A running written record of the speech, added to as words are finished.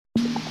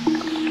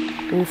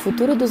O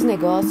futuro dos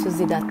negócios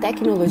e da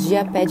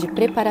tecnologia pede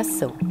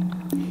preparação.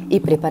 E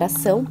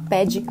preparação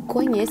pede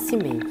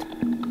conhecimento.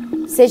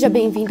 Seja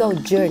bem-vindo ao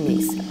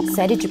Journeys,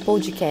 série de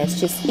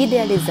podcasts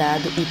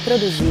idealizado e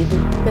produzido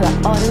pela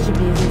Orange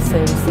Business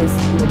Services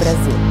no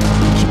Brasil.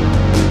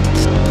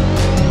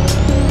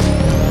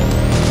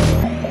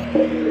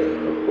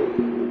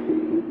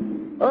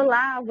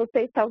 Olá, você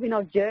está ouvindo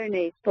ao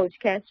Journeys,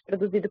 podcast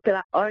produzido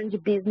pela Orange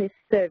Business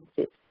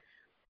Services.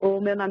 O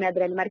meu nome é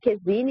Adriane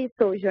Marquezine,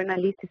 sou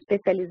jornalista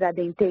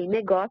especializada em TI e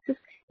negócios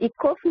e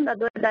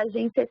cofundadora da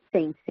agência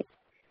Sense.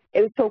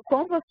 Eu estou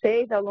com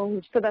vocês ao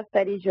longo de toda a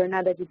série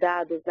Jornada de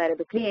Dados na Era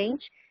do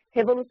Cliente,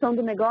 Revolução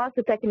do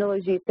Negócio,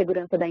 Tecnologia e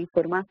Segurança da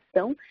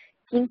Informação,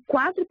 que em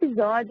 4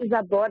 episódios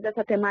aborda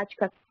essa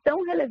temática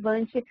tão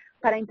relevante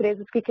para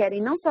empresas que querem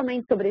não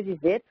somente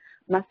sobreviver,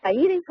 mas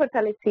saírem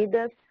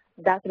fortalecidas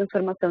da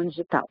transformação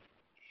digital.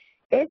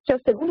 Este é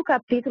o segundo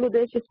capítulo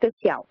deste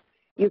especial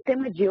e o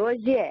tema de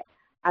hoje é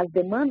as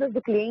demandas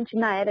do cliente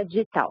na era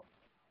digital.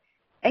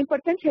 É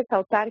importante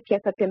ressaltar que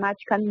essa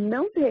temática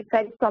não se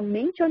refere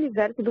somente ao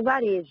universo do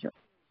varejo.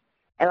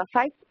 Ela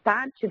faz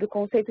parte do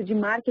conceito de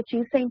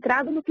marketing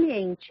centrado no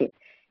cliente,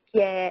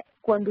 que é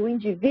quando o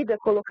indivíduo é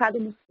colocado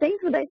no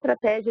centro da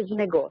estratégia de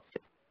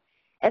negócio.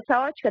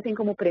 Essa ótica tem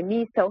como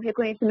premissa o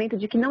reconhecimento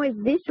de que não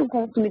existe um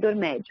consumidor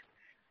médio.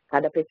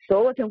 Cada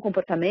pessoa tem um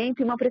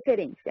comportamento e uma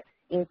preferência.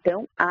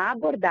 Então, a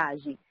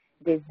abordagem,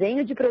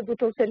 desenho de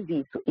produto ou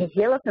serviço e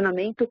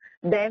relacionamento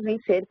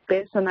devem ser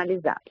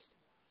personalizados.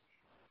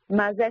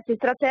 Mas essa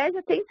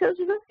estratégia tem seus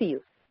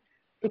desafios.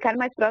 Ficar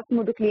mais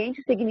próximo do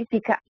cliente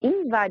significa,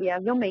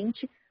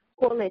 invariavelmente,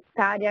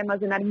 coletar e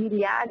armazenar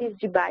milhares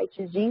de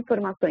bytes de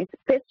informações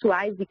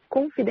pessoais e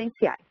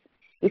confidenciais.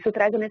 Isso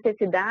traz a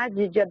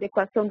necessidade de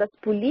adequação das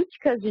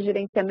políticas de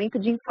gerenciamento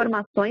de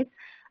informações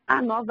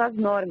a novas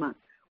normas,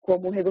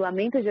 como o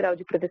Regulamento Geral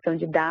de Proteção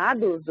de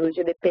Dados, o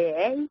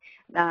GDPR,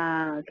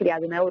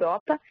 criado na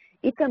Europa,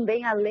 e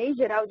também a Lei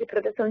Geral de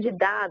Proteção de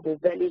Dados,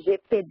 a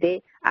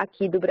LGPD,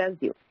 aqui do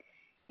Brasil.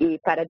 E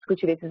para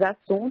discutir esses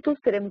assuntos,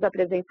 teremos a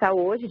presença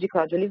hoje de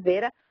Cláudio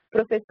Oliveira,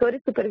 professor e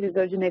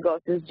supervisor de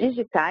negócios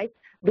digitais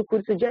do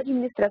curso de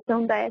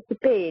administração da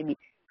ESPM.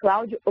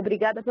 Cláudio,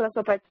 obrigada pela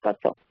sua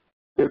participação.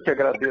 Eu que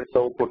agradeço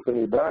a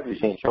oportunidade,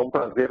 gente. É um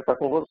prazer estar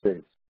com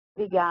vocês.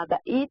 Obrigada.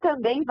 E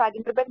também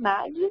Wagner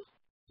Bernardes,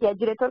 que é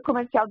diretor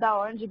comercial da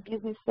Orange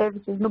Business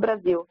Services no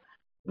Brasil.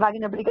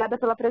 Wagner, obrigada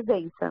pela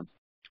presença.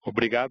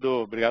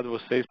 Obrigado a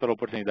vocês pela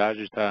oportunidade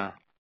de estar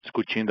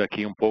discutindo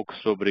aqui um pouco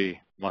sobre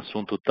um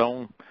assunto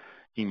tão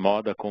em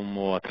moda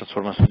como a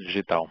transformação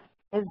digital.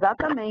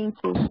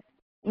 Exatamente.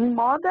 Em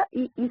moda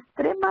e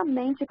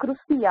extremamente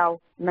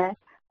crucial, né?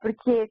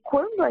 Porque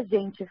quando a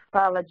gente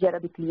fala de era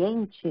do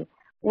cliente,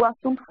 o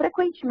assunto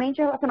frequentemente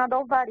é relacionado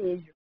ao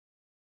varejo.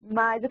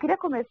 Mas eu queria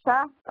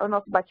começar o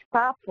nosso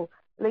bate-papo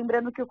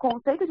lembrando que o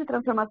conceito de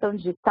transformação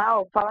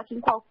digital fala que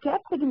em qualquer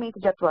segmento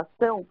de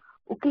atuação,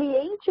 o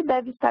cliente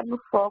deve estar no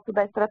foco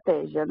da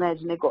estratégia, né,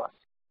 de negócio.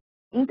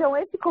 Então,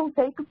 esse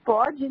conceito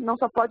pode, não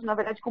só pode, na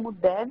verdade, como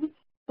deve,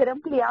 ser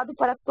ampliado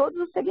para todos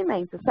os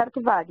segmentos,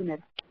 certo, Wagner?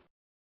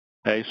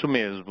 É isso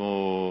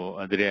mesmo,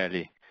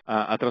 Adriele.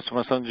 A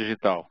transformação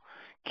digital,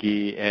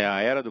 que é a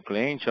era do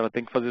cliente, ela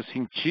tem que fazer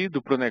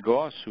sentido para o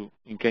negócio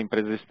em que a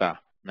empresa está,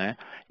 né?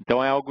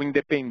 Então, é algo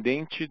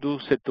independente do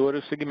setor e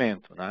o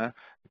segmento, né?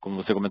 Como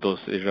você comentou,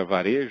 seja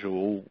varejo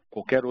ou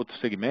qualquer outro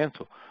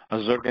segmento,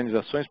 as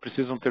organizações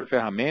precisam ter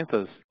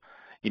ferramentas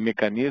e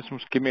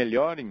mecanismos que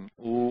melhorem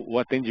o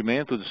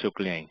atendimento do seu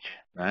cliente,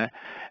 né?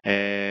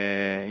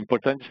 É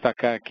importante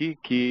destacar aqui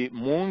que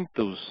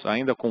muitos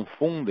ainda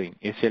confundem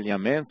esse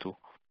alinhamento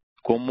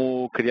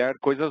como criar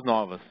coisas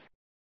novas.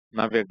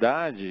 Na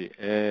verdade,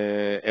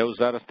 é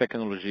usar as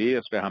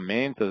tecnologias,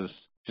 ferramentas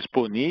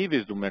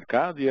disponíveis do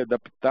mercado e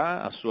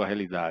adaptar à sua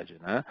realidade,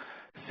 né?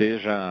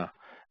 Seja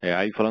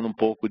aí falando um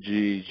pouco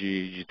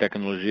de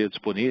tecnologia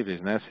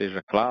disponíveis, né?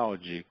 Seja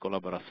cloud,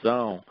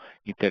 colaboração,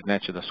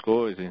 internet das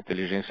coisas,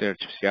 inteligência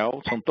artificial,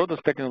 são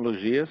todas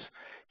tecnologias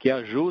que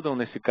ajudam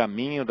nesse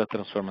caminho da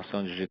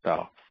transformação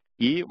digital.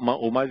 E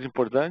o mais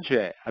importante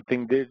é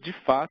atender de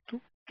fato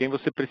quem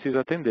você precisa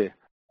atender.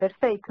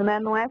 Perfeito,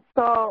 né? Não é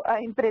só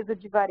a empresa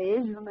de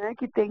varejo, né,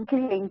 que tem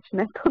cliente,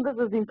 né? Todas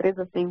as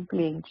empresas têm um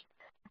cliente.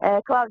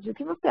 Cláudio, o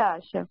que você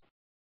acha?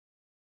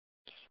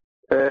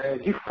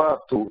 De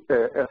fato,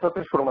 essa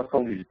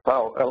transformação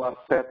digital, ela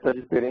afeta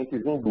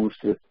diferentes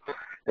indústrias.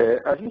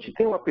 A gente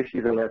tem uma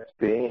pesquisa na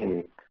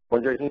ESPM,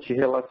 onde a gente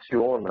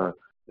relaciona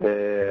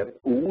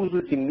o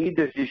uso de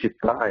mídias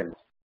digitais,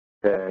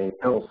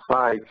 então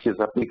sites,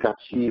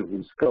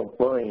 aplicativos,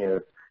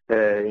 campanhas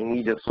em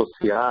mídias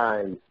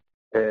sociais,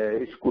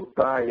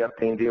 escutar e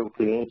atender o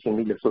cliente em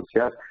mídias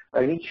sociais.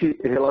 A gente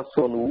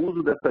relaciona o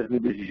uso dessas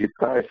mídias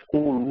digitais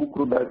com o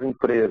lucro das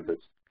empresas.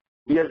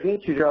 E a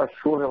gente já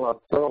achou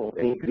relação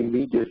entre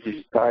mídias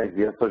digitais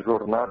e essa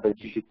jornada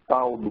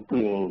digital do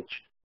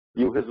cliente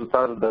e o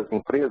resultado das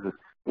empresas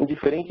em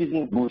diferentes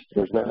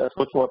indústrias, né? Nessa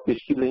última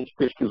pesquisa a gente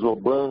pesquisou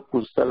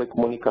bancos,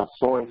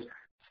 telecomunicações,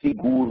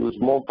 seguros,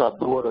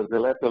 montadoras,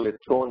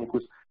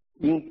 eletroeletrônicos,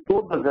 E em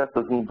todas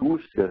essas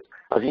indústrias,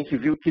 a gente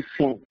viu que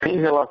sim, tem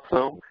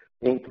relação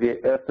entre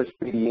essa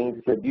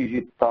experiência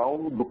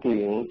digital do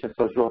cliente,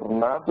 essa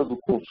jornada do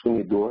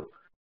consumidor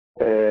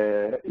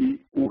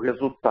e o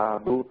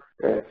resultado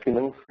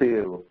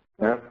financeiro,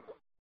 né?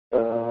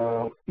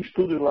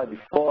 Estudos lá de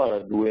fora,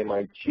 do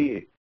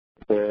MIT,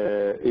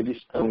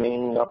 eles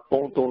também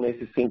apontam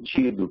nesse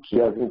sentido,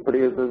 que as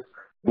empresas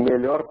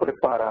melhor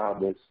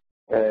preparadas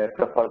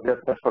para fazer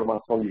a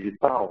transformação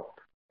digital,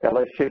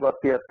 elas chegam a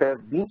ter até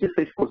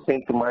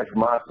 26% mais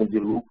margem de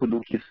lucro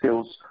do que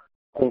seus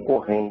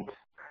concorrentes.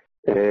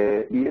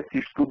 E esse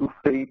estudo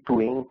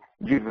feito em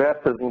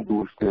diversas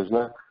indústrias,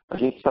 né? A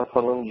gente está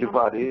falando de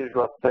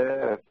varejo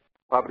até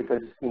fábrica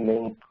de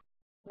cimento.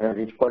 A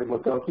gente pode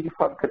mostrar o que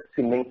fábrica de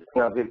cimento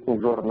tem a ver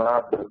com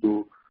jornada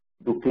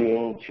do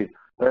cliente.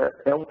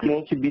 É um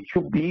cliente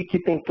B2B que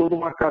tem toda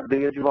uma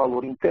cadeia de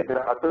valor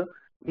integrada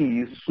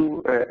e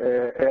isso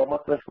é uma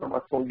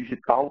transformação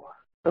digital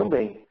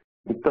também.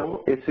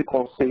 Então, esse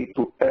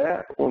conceito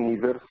é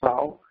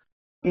universal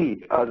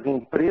e as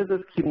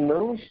empresas que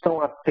não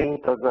estão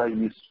atentas a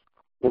isso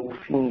ou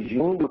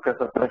fingindo que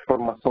essa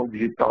transformação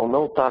digital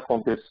não está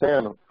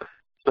acontecendo,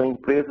 são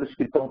empresas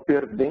que estão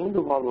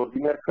perdendo o valor de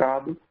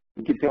mercado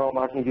e que têm uma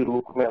margem de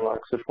lucro menor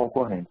que seus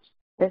concorrentes.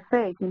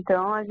 Perfeito.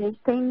 Então, a gente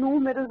tem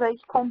números aí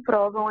que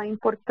comprovam a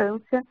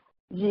importância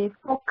de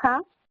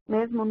focar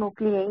mesmo no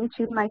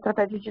cliente, na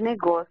estratégia de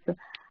negócio.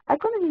 Aí,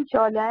 quando a gente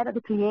olha a era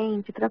do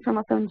cliente,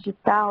 transformação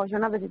digital,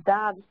 jornada de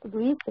dados, tudo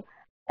isso,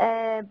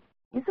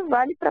 isso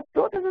vale para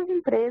todas as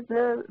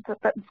empresas,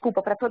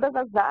 para todas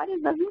as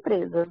áreas das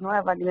empresas, não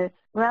é, Wagner?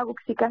 Não é algo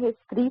que fica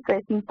restrito a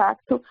esse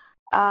impacto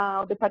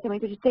ao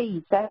departamento de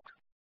TI, certo?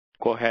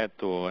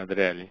 Correto,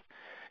 Adriele.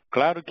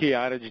 Claro que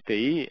a área de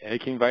TI é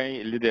quem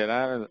vai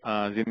liderar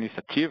as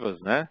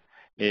iniciativas, né?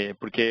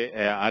 Porque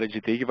é a área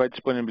de TI que vai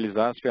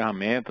disponibilizar as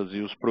ferramentas e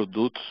os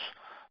produtos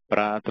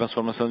para a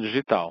transformação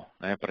digital,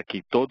 né? Para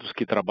que todos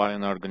que trabalham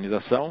na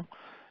organização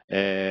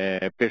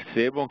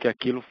percebam que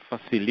aquilo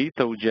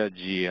facilita o dia a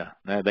dia,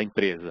 né, da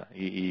empresa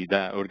e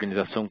da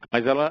organização.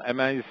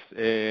 Mas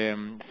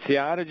se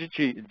a área de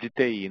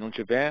TI não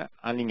estiver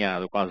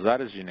alinhada com as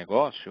áreas de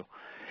negócio,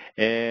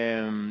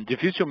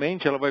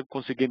 dificilmente ela vai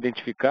conseguir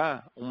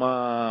identificar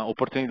uma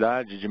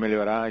oportunidade de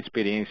melhorar a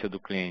experiência do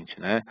cliente,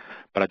 né?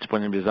 Para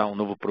disponibilizar um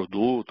novo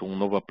produto, um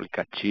novo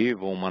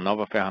aplicativo, uma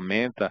nova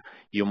ferramenta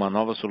e uma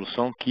nova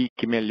solução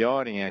que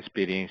melhorem a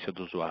experiência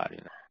do usuário.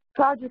 Né?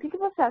 Cláudio, o que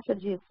você acha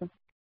disso?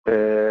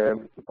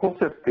 Com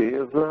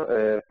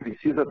certeza,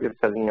 precisa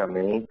desse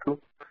alinhamento.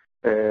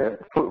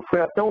 Foi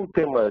até um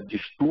tema de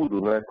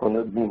estudo, né, quando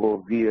eu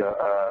desenvolvi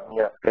a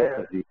minha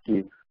tese,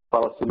 que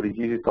fala sobre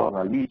digital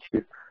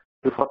analytics.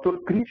 O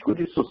fator crítico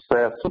de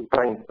sucesso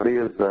para a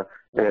empresa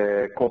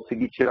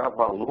conseguir tirar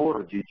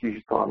valor de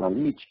digital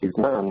analytics,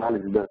 né,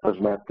 análise dessas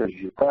métricas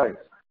digitais,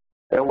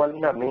 é o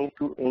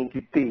alinhamento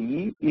entre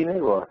TI e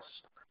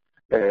negócio.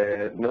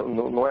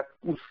 Não é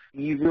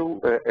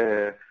possível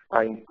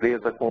a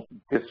empresa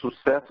ter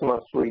sucesso na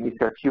sua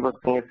iniciativa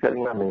sem esse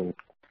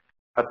alinhamento.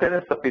 Até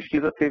nessa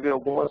pesquisa teve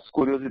algumas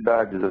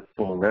curiosidades,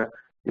 assim, né?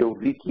 Eu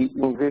vi que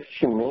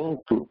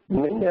investimento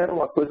nem era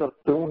uma coisa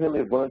tão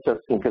relevante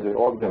assim, quer dizer,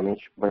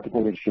 obviamente vai ter que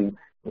investir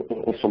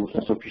em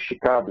soluções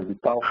sofisticadas e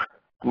tal,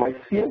 mas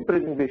se a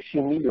empresa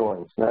investir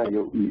milhões, né? E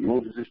um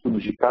dos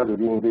estudos de caso eu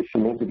vi um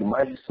investimento de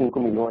mais de 5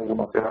 milhões em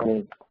uma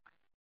ferramenta,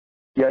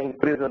 e a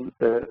empresa,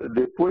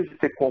 depois de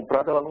ter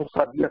comprado, ela não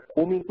sabia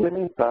como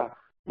implementar,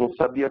 não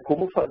sabia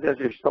como fazer a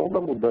gestão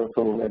da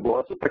mudança no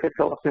negócio para que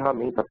aquela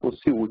ferramenta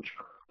fosse útil.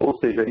 Ou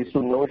seja,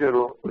 isso não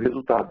gerou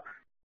resultado.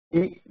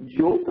 E,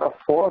 de outra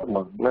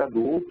forma, né,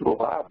 do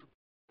outro lado,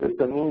 eu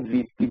também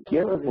vi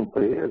pequenas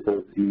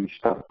empresas e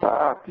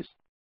startups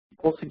que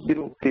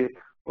conseguiram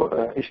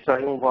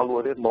extrair um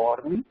valor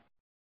enorme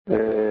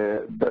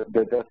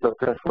dessa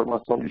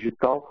transformação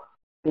digital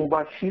com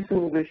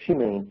baixíssimo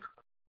investimento.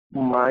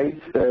 Mas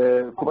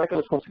como é que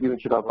elas conseguiram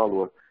tirar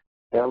valor?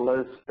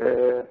 Elas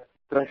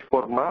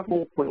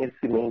transformavam o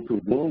conhecimento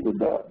vindo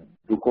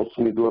do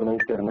consumidor na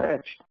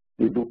internet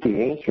e do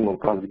cliente, no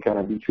caso que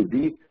era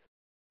B2B,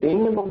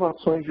 em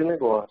inovações de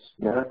negócio,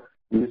 né?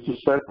 Isso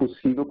só é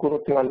possível quando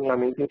tem um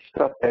alinhamento entre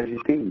estratégia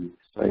e TI.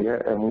 Isso aí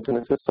é muito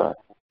necessário.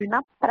 E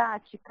na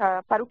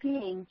prática, para o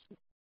cliente,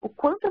 o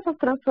quanto essas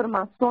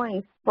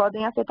transformações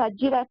podem afetar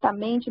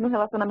diretamente no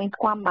relacionamento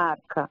com a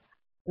marca,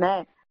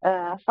 né?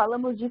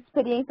 Falamos de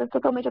experiências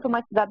totalmente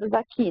automatizadas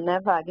aqui, né,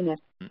 Wagner?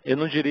 Eu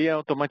não diria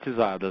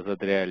automatizadas,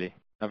 Adriele.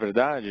 Na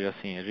verdade,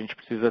 assim, a gente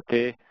precisa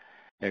ter,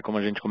 como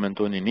a gente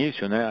comentou no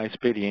início, né, a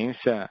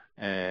experiência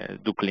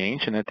do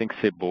cliente, né, tem que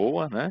ser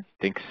boa, né,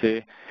 tem que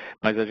ser,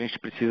 mas a gente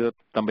precisa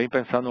também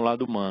pensar no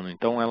lado humano.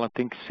 Então, ela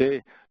tem que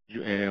ser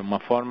uma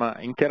forma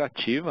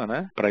interativa,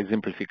 né, para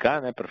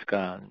exemplificar, né, para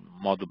ficar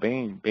de modo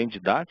bem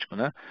didático,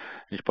 né.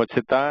 A gente pode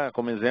citar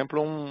como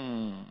exemplo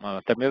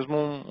até mesmo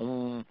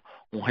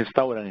um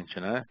restaurante,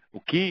 né.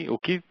 O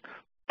que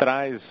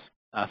traz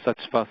a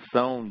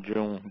satisfação de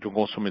um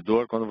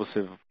consumidor quando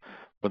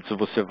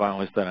você vai a um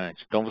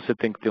restaurante? Então, você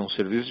tem que ter um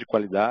serviço de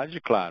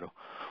qualidade, claro,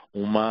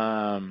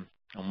 uma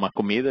uma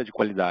comida de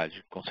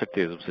qualidade, com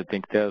certeza. Você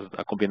tem que ter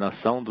a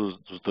combinação dos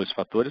dois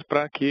fatores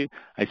para que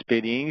a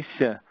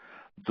experiência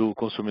do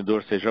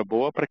consumidor seja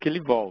boa para que ele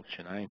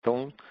volte, né?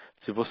 Então,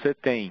 se você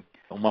tem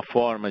uma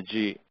forma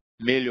de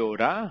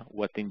melhorar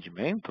o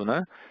atendimento,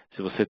 né?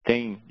 Se você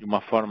tem de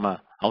uma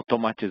forma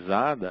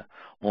automatizada,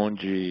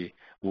 onde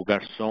o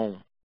garçom,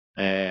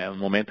 no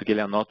momento que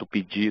ele anota o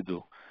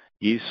pedido,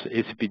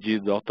 esse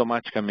pedido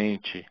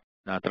automaticamente,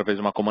 através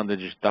de uma comanda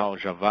digital,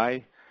 já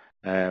vai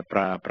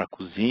para a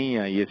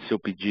cozinha e esse seu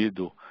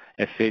pedido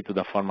é feito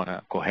da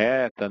forma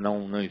correta,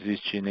 não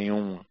existe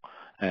nenhuma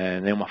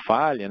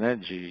falha, né,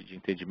 de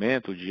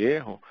entendimento, de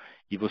erro,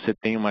 e você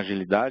tem uma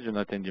agilidade no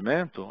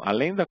atendimento,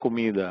 além da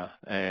comida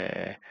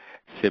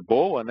ser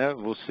boa, né,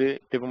 você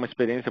teve uma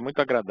experiência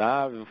muito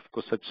agradável,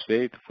 ficou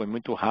satisfeito, foi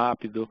muito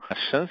rápido. A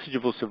chance de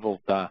você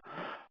voltar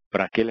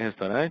para aquele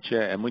restaurante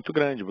é muito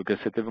grande, porque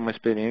você teve uma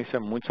experiência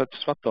muito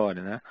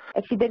satisfatória, né?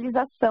 É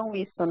fidelização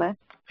isso, né?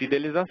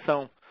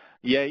 Fidelização.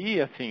 E aí,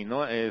 assim,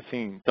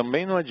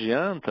 também não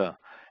adianta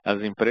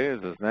as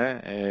empresas, né,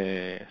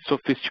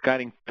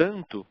 sofisticarem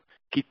tanto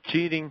que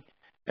tirem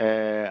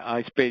a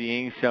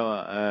experiência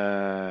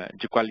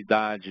de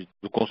qualidade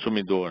do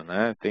consumidor,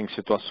 né? Tem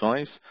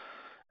situações,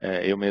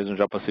 eu mesmo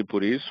já passei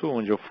por isso,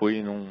 onde eu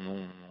fui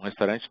num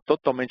restaurante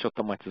totalmente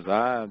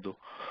automatizado,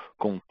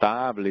 com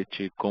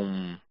tablet,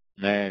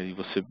 né, e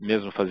você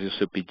mesmo fazia o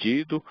seu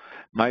pedido,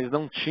 mas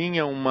não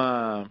tinha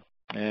uma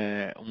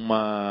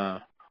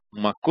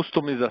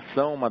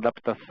customização, uma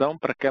adaptação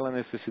para aquela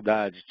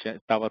necessidade.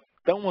 Estava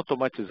tão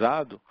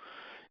automatizado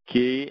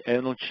que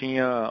eu não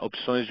tinha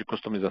opções de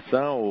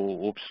customização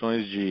ou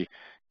opções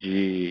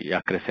de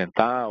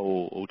acrescentar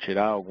ou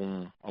tirar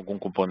algum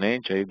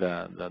componente aí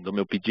do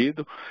meu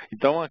pedido.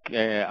 Então,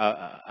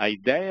 a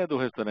ideia do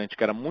restaurante,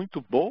 que era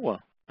muito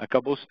boa,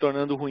 acabou se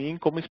tornando ruim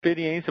como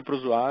experiência para o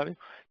usuário,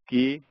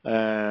 que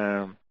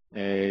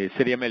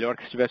seria melhor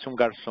que se tivesse um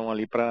garçom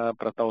ali para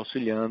estar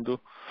auxiliando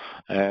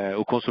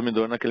o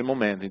consumidor naquele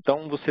momento.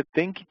 Então, você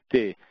tem que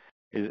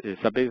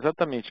saber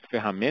exatamente que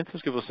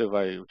ferramentas que você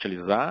vai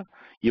utilizar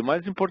e, o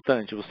mais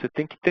importante, você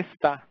tem que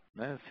testar,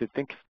 né? Você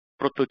tem que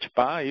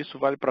prototipar, isso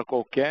vale para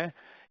qualquer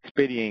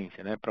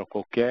experiência, né? Para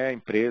qualquer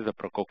empresa,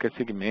 para qualquer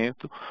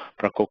segmento,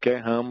 para qualquer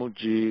ramo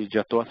de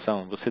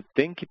atuação. Você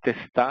tem que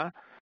testar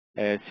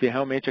se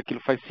realmente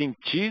aquilo faz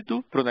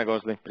sentido para o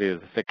negócio da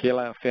empresa, se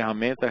aquela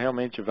ferramenta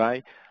realmente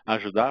vai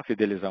ajudar a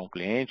fidelizar um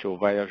cliente ou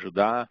vai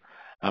ajudar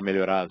a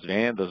melhorar as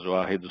vendas ou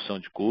a redução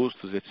de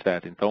custos,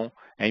 etc. Então,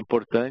 é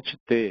importante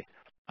ter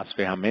as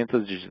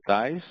ferramentas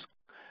digitais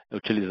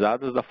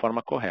utilizadas da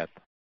forma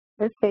correta.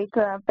 Perfeito.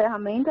 A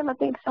ferramenta ela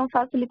tem que ser um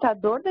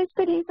facilitador da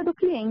experiência do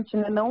cliente,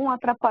 né? Não um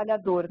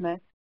atrapalhador,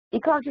 né? E,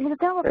 Cláudio, você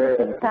tem algo para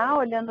acrescentar,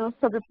 olhando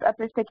sobre a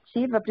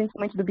perspectiva,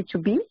 principalmente do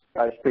B2B?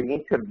 A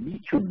experiência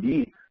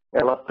B2B,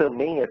 ela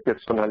também é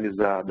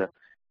personalizada.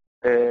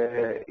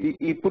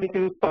 E, por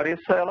incrível que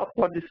pareça, ela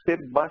pode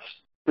ser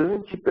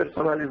bastante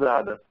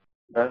personalizada,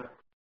 né?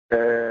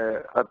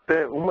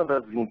 Até uma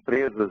das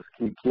empresas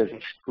que a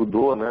gente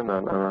estudou, né,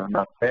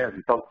 na tese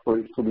e tal, que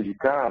foi o estudo de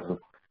caso,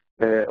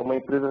 uma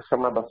empresa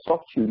chamada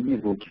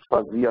Softliving, que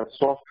fazia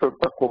software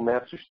para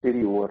comércio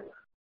exterior.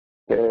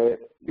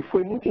 E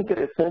foi muito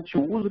interessante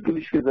o uso que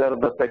eles fizeram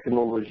da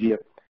tecnologia.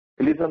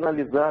 Eles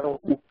analisaram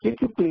o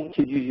que o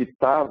cliente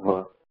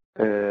digitava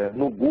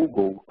no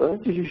Google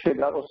antes de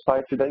chegar no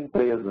site da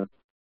empresa.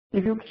 E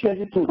viu que tinha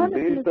de tudo,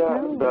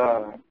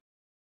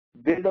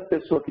 desde a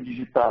pessoa que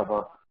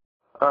digitava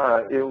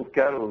eu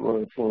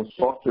quero um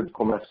software de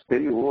comércio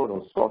exterior,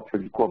 um software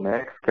de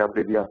comércio, que é a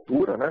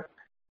abreviatura, né?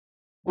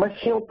 Mas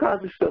tinham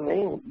casos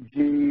também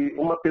de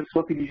uma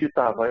pessoa que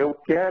digitava, eu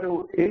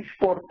quero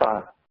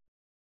exportar.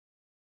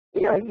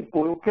 E aí,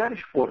 eu quero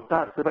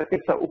exportar, você vai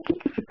pensar, o que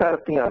esse cara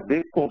tem a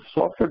ver com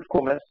software de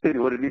comércio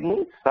exterior? Ele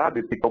nem sabe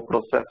o que é o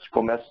processo de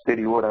comércio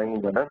exterior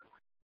ainda, né?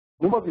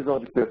 Numa visão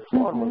de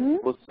performance,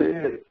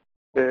 você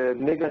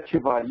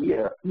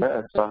negativaria,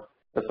 né,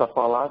 essa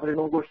palavra e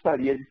não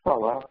gostaria de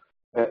falar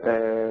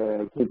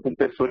com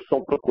pessoas que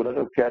estão procurando,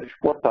 eu quero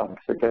exportar,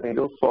 você quer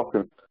vender o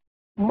software.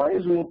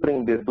 Mas o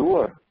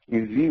empreendedor, que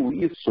viu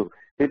isso,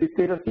 ele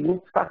teve a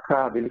seguinte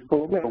sacada, ele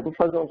falou, eu vou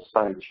fazer um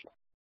site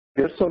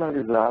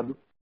personalizado,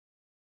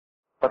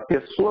 a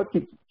pessoa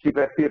que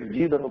estiver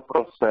perdida no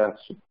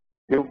processo,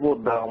 eu vou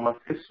dar uma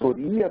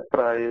assessoria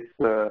para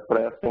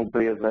essa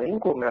empresa em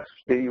comércio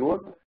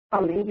exterior,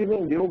 além de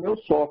vender o meu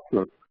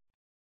software.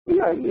 E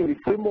aí ele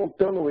foi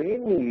montando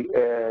N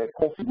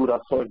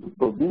configurações do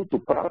produto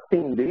para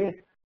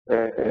atender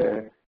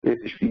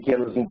esses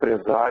pequenos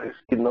empresários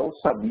que não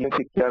sabiam o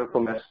que era o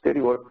comércio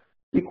exterior.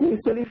 E com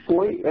isso ele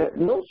foi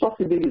não só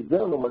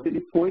fidelizando, mas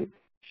ele foi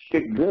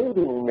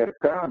chegando num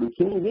mercado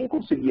que ninguém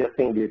conseguia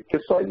atender, porque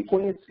só ele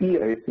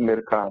conhecia esse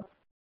mercado.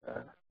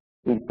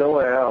 Então,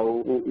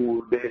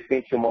 de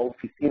repente, uma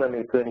oficina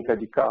mecânica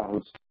de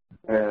carros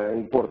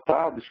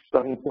importados que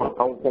precisava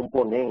importar um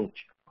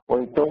componente,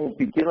 ou então um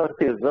pequeno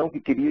artesão que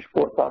queria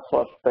exportar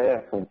suas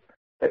peças.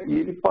 E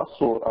ele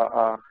passou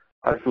a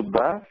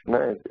ajudar,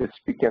 né, esses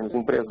pequenos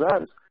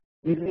empresários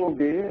e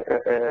vender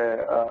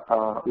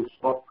o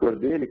software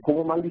dele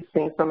como uma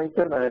licença na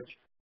internet.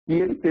 E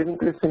ele teve um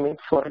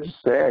crescimento fora de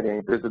série. A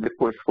empresa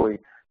depois foi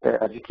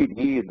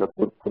adquirida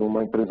por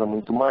uma empresa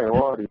muito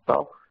maior e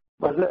tal.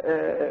 Mas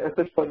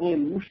essa historinha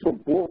ilustra um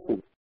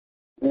pouco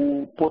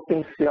o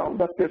potencial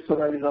da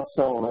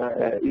personalização,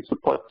 né? Isso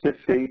pode ser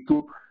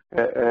feito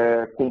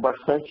com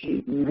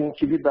bastante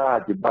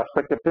inventividade,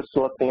 basta que a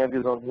pessoa tenha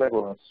visão de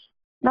negócio.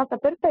 Nossa,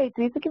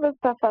 perfeito. Isso que você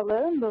está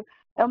falando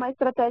é uma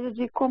estratégia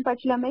de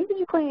compartilhamento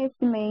de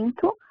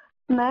conhecimento,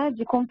 né,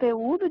 de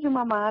conteúdo de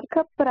uma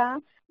marca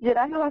para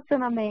gerar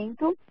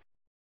relacionamento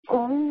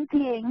com um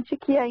cliente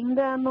que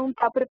ainda não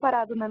está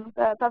preparado, né, não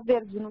está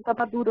verde, não está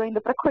maduro ainda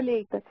para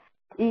colheita.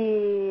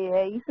 E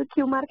é isso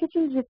que o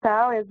marketing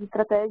digital e as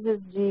estratégias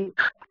de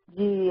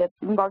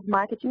inbound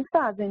marketing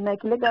fazem, né?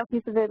 Que legal que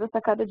isso veio da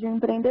sacada de um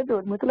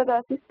empreendedor. Muito legal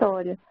essa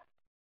história.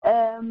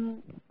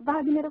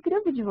 Wagner, eu queria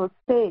ouvir de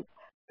você,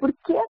 por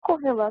que a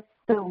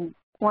correlação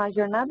com a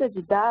jornada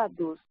de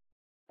dados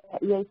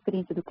e a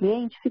experiência do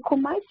cliente ficou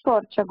mais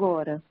forte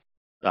agora?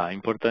 É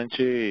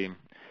importante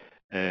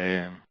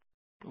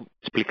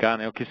explicar,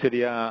 né, o que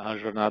seria a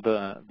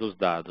jornada dos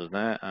dados,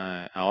 né?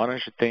 A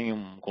Orange tem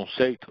um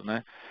conceito,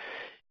 né,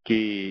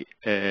 que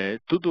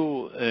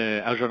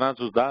a jornada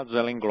dos dados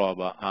ela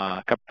engloba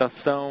a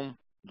captação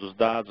dos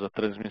dados, a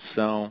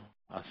transmissão,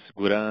 a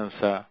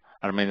segurança,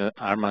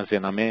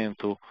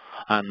 armazenamento,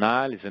 a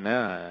análise,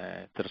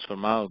 né,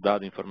 transformar o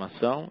dado em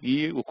informação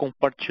e o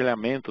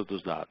compartilhamento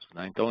dos dados,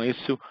 né? Então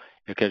isso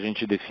é o que a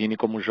gente define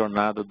como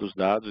jornada dos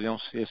dados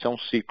e esse é um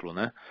ciclo,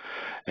 né?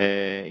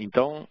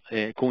 Então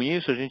com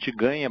isso a gente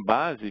ganha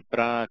base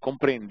para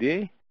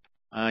compreender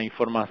a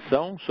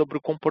informação sobre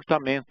o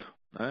comportamento,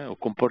 né? O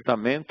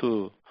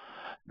comportamento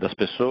das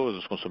pessoas,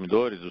 dos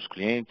consumidores, dos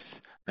clientes,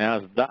 né?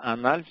 A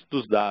análise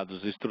dos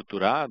dados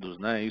estruturados,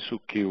 né? Isso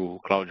que o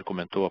Cláudio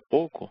comentou há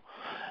pouco,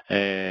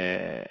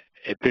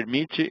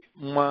 permite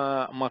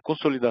uma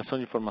consolidação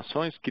de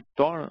informações que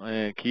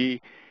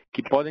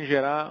podem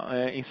gerar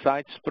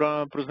insights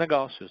para os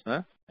negócios,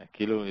 né?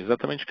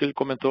 Exatamente o que ele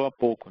comentou há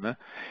pouco, né?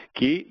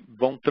 Que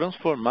vão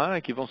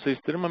transformar, que vão ser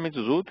extremamente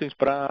úteis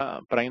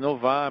para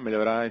inovar,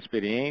 melhorar a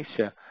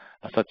experiência,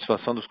 a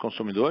satisfação dos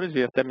consumidores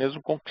e até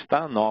mesmo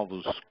conquistar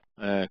novos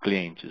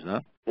clientes,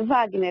 né?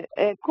 Wagner,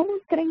 como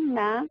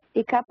treinar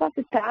e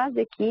capacitar as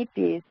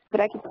equipes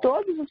para que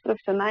todos os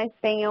profissionais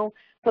tenham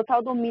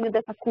total domínio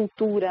dessa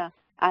cultura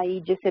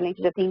aí de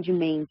excelente de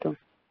atendimento?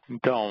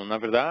 Então, na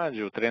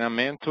verdade, o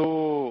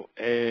treinamento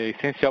é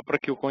essencial para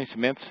que o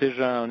conhecimento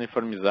seja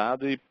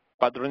uniformizado e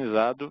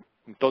padronizado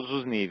em todos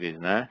os níveis,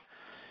 né?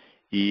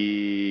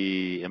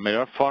 E a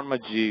melhor forma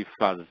de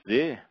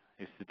fazer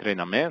esse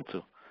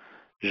treinamento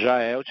já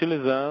é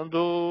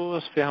utilizando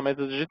as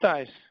ferramentas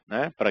digitais,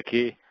 né? Para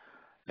que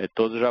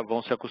todos já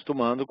vão se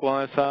acostumando com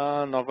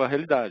essa nova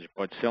realidade.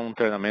 Pode ser um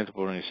treinamento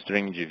por um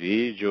streaming de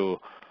vídeo,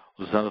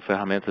 usando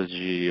ferramentas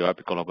de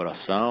web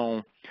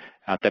colaboração,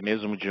 até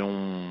mesmo de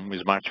um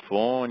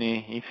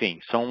smartphone, enfim,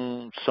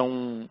 são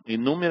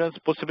inúmeras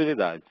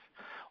possibilidades.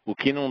 O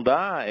que não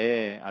dá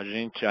é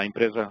a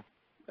empresa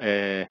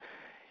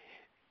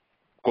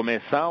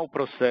começar o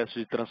processo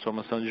de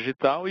transformação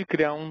digital e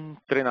criar um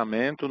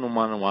treinamento no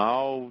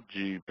manual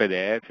de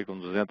PDF com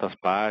 200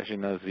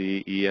 páginas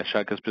e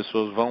achar que as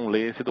pessoas vão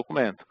ler esse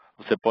documento.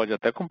 Você pode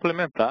até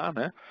complementar,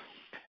 né?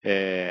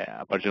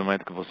 A partir do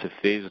momento que você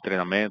fez o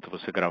treinamento,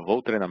 você gravou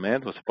o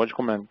treinamento, você pode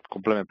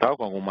complementar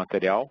com algum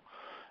material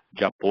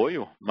de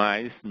apoio,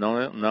 mas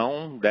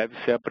não deve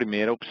ser a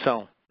primeira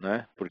opção,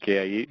 né? Porque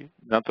aí,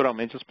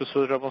 naturalmente, as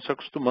pessoas já vão se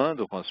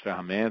acostumando com as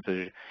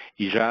ferramentas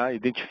e já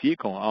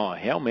identificam,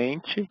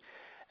 realmente,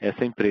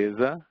 essa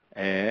empresa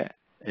é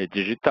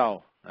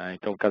digital, né?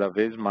 Então, cada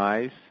vez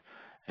mais,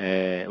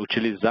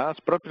 utilizar as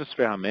próprias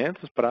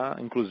ferramentas para,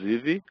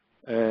 inclusive,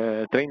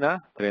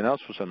 treinar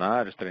os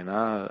funcionários,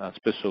 treinar as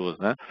pessoas,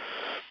 né?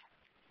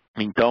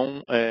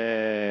 Então,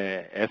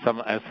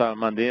 essa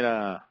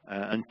maneira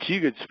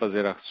antiga de se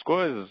fazer as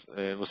coisas,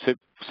 você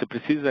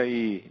precisa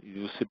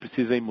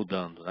ir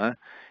mudando, né?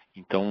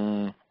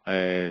 Então,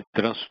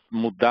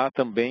 mudar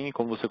também,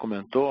 como você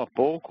comentou há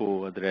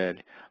pouco,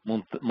 Adriele,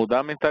 mudar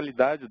a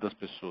mentalidade das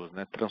pessoas,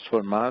 né?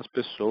 Transformar as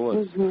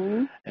pessoas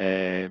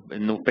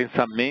num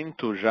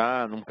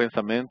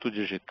pensamento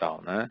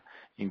digital, né?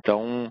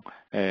 Então,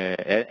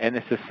 é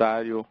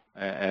necessário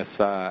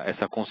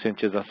essa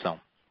conscientização.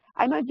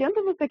 Aí não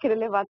adianta você querer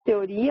levar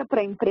teoria para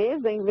a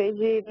empresa em vez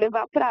de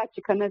levar a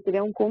prática, né?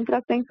 Seria um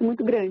contrassenso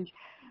muito grande.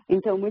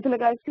 Então, muito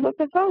legal isso que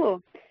você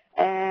falou.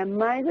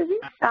 Mas a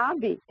gente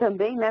sabe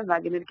também, né,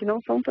 Wagner, que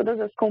não são todas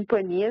as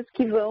companhias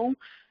que vão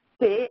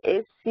ter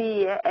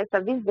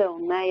essa visão,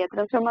 né? E a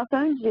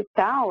transformação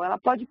digital, ela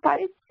pode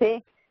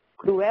parecer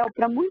cruel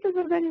para muitas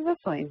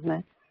organizações,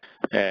 né?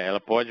 Ela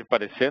pode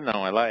parecer,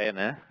 não, ela é,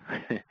 né?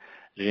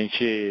 A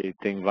gente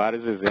tem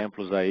vários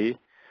exemplos aí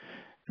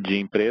de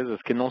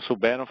empresas que não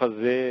souberam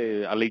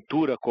fazer a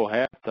leitura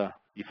correta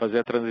e fazer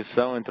a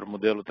transição entre o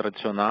modelo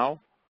tradicional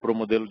para o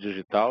modelo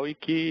digital e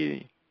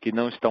que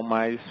não estão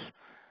mais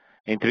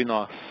entre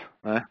nós,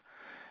 né?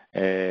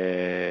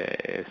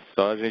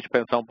 Só a gente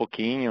pensar um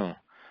pouquinho,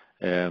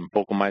 um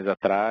pouco mais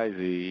atrás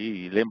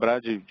e lembrar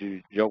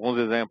de alguns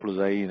exemplos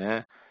aí,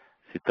 né?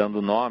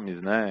 Citando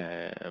nomes,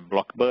 né?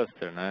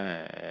 Blockbuster,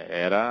 né?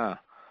 Era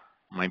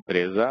uma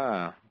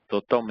empresa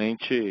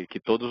totalmente que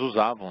todos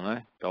usavam,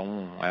 né?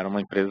 Então era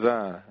uma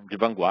empresa de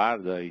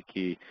vanguarda e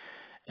que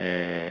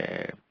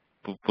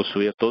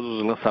possuía todos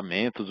os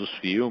lançamentos dos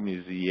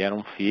filmes e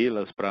eram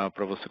filas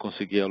para você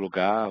conseguir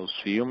alugar os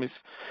filmes.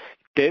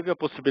 Teve a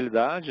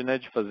possibilidade, né,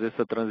 de fazer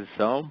essa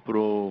transição para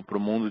o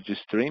mundo de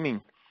streaming,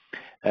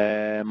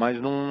 mas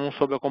não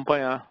soube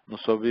acompanhar, não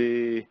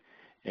soube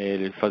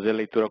fazer a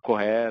leitura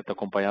correta,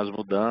 acompanhar as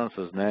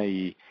mudanças, né,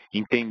 e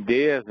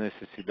entender as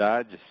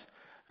necessidades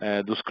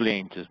dos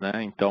clientes, né?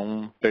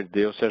 Então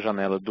perdeu-se a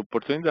janela de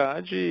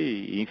oportunidade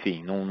e,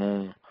 enfim,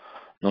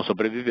 não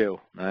sobreviveu,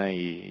 né?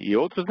 E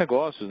outros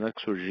negócios, né,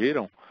 que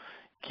surgiram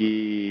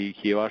que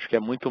eu acho que é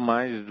muito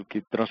mais do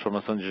que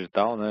transformação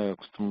digital, né? Eu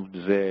costumo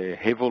dizer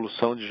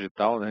revolução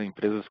digital, né?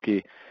 Empresas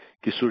que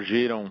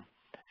surgiram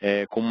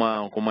com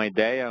uma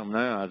ideia,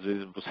 né? Às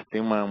vezes você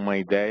tem uma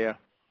ideia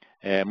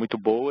muito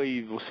boa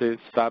e você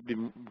sabe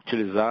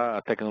utilizar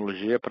a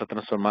tecnologia para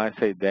transformar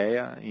essa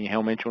ideia em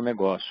realmente um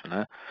negócio,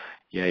 né?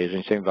 E aí a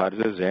gente tem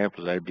vários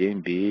exemplos,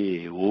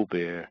 Airbnb,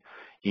 Uber,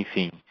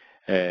 enfim,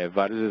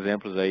 vários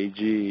exemplos aí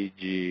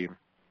de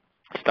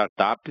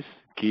startups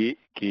que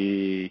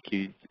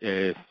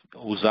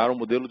usaram o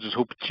modelo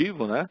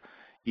disruptivo, né?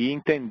 E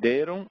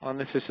entenderam a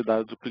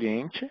necessidade do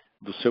cliente,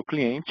 do seu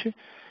cliente,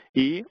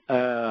 e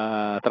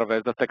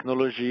através da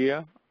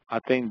tecnologia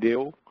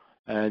atendeu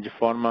de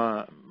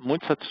forma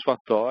muito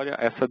satisfatória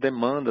essa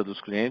demanda dos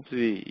clientes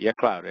e é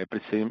claro, é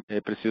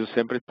preciso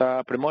sempre estar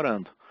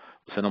aprimorando.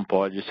 Você não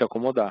pode se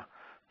acomodar,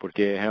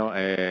 porque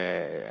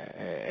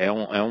é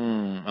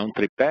um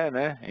tripé,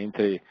 né?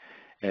 Entre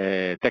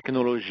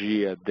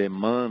tecnologia,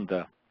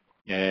 demanda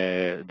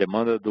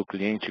do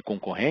cliente e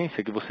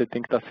concorrência que você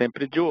tem que estar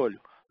sempre de olho,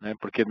 né?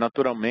 Porque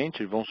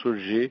naturalmente vão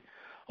surgir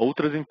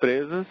outras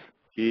empresas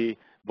que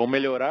vão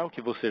melhorar o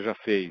que você já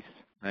fez,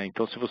 né?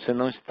 Então, se você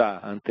não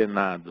está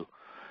antenado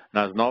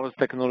nas novas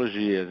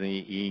tecnologias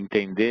e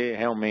entender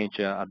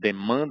realmente a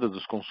demanda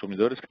dos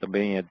consumidores, que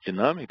também é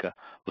dinâmica,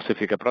 você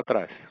fica para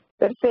trás.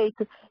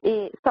 Perfeito.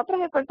 E só para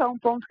reforçar um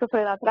ponto que eu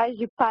falei lá atrás,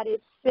 de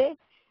parecer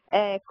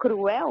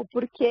cruel,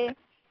 porque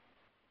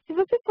se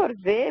você for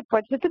ver,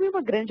 pode ser também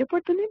uma grande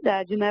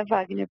oportunidade, né,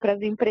 Wagner, para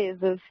as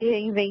empresas se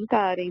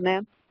reinventarem,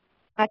 né?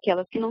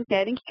 Aquelas que não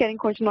querem, que querem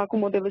continuar com o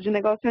modelo de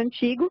negócio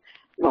antigo,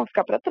 vão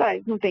ficar para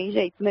trás, não tem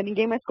jeito, né?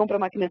 Ninguém mais compra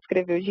máquina de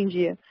escrever hoje em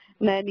dia,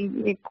 né?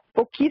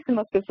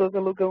 Pouquíssimas pessoas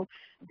alugam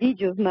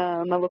vídeos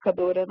na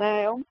locadora,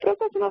 né? É um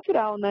processo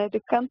natural, né? De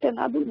ficar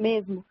antenado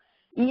mesmo.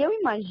 E eu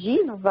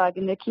imagino,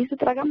 Wagner, que isso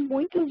traga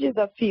muitos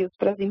desafios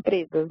para as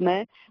empresas,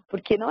 né?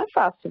 Porque não é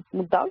fácil.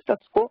 Mudar o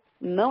status quo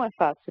não é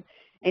fácil.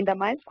 Ainda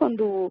mais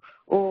quando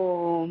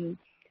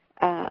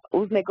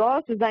os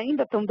negócios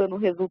ainda estão dando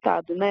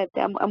resultado, né?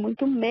 Há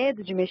muito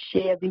medo de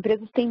mexer, as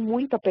empresas têm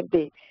muito a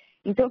perder.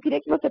 Então, eu queria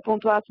que você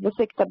pontuasse,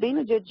 você que está bem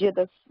no dia a dia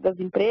das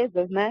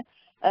empresas, né?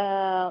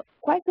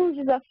 Quais são os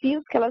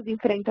desafios que elas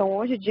enfrentam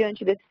hoje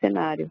diante desse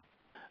cenário?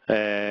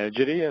 Eu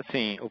diria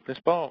assim, o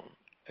principal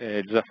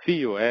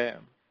desafio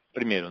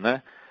primeiro,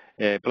 né?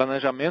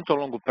 Planejamento a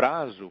longo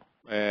prazo,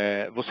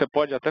 você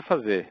pode até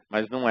fazer,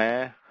 mas não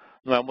é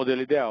o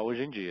modelo ideal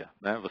hoje em dia,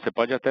 né? Você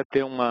pode até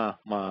ter uma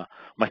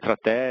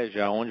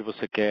estratégia onde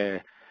você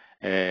quer,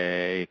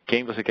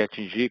 quem você quer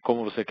atingir,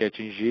 como você quer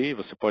atingir,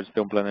 você pode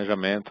ter um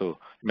planejamento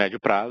médio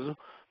prazo,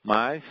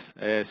 mas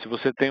se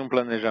você tem um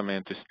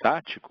planejamento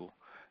estático,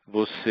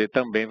 você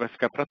também vai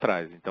ficar para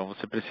trás. Então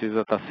você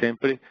precisa estar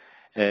sempre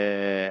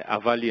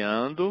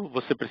avaliando,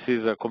 você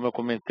precisa, como eu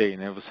comentei,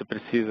 né? Você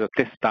precisa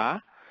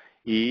testar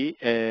e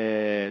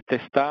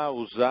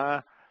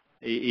usar.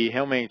 E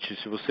realmente,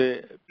 se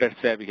você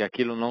percebe que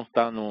aquilo não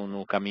está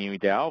no caminho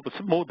ideal,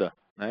 você muda,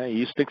 né?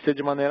 E isso tem que ser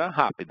de maneira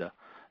rápida.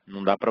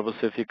 Não dá para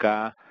você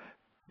ficar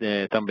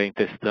também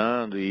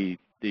testando e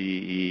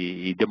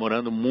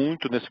demorando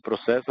muito nesse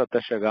processo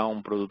até chegar a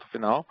um produto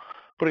final,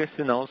 porque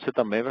senão você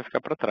também vai ficar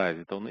para trás.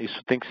 Então,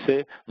 isso tem que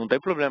ser, não tem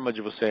problema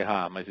de você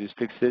errar, mas isso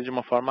tem que ser de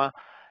uma forma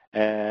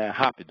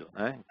rápido,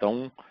 né?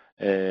 Então,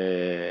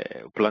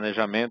 o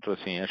planejamento,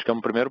 assim, acho que é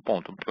um primeiro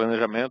ponto. O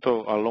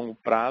planejamento a longo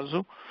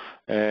prazo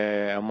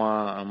é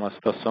uma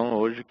situação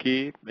hoje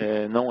que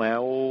não é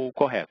o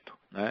correto,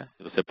 né?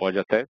 Você pode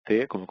até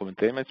ter, como eu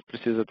comentei, mas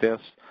precisa ter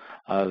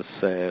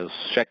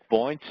os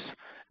checkpoints,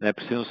 né?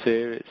 Precisam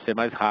ser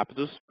mais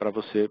rápidos para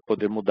você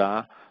poder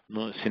mudar,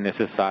 se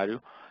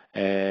necessário,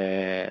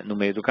 no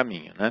meio do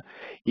caminho, né?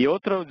 E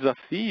outro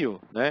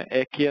desafio, né,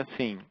 é que,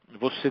 assim,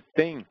 você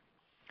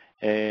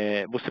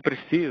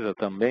precisa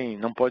também,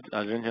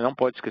 a gente não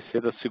pode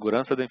esquecer da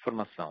segurança da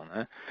informação,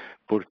 né?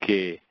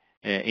 Porque,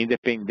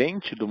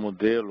 independente do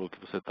modelo que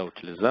você está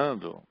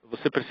utilizando,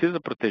 você precisa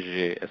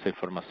proteger essa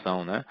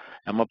informação, né?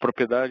 É uma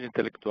propriedade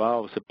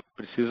intelectual, você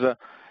precisa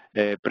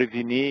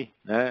prevenir,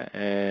 né,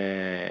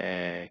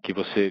 que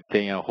você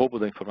tenha roubo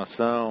da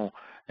informação,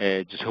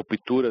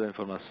 disruptura da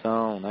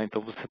informação, né?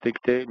 Então você tem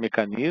que ter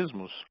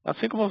mecanismos,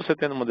 assim como você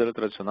tem no modelo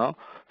tradicional,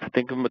 você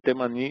tem que ter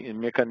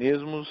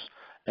mecanismos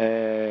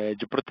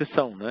de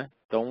proteção, né?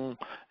 Então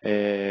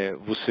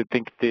você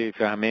tem que ter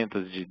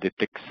ferramentas de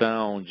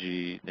detecção,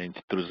 de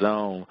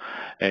intrusão,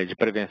 de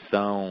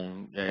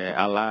prevenção,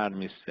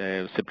 alarmes,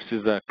 você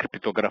precisa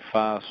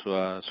criptografar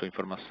sua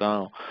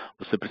informação,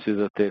 você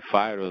precisa ter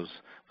firewalls,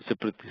 você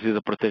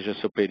precisa proteger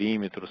seu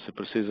perímetro, você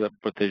precisa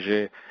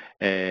proteger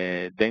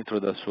dentro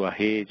da sua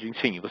rede,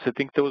 enfim, você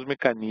tem que ter os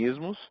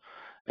mecanismos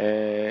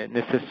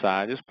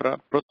necessários para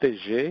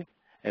proteger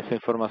essa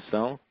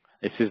informação,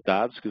 esses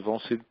dados que vão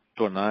se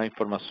tornar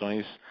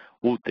informações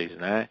úteis,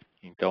 né?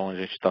 Então, a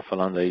gente está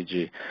falando aí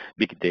de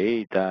Big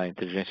Data,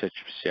 inteligência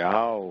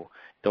artificial,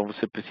 então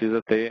você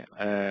precisa ter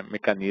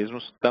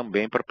mecanismos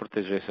também para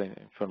proteger essa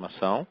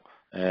informação.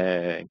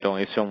 Então,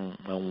 esse é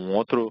um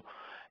outro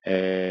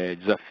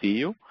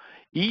desafio.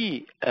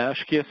 E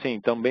acho que, assim,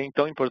 também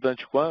tão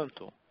importante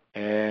quanto,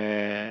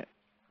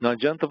 não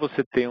adianta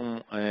você ter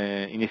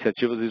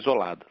iniciativas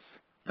isoladas,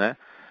 né?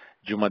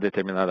 De uma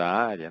determinada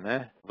área,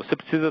 né? Você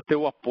precisa ter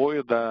o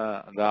apoio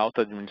da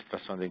alta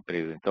administração da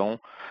empresa. Então,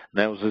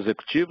 né, os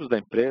executivos da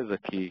empresa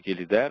que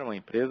lideram a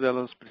empresa,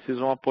 elas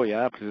precisam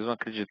apoiar, precisam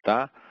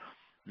acreditar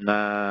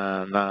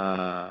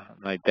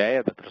na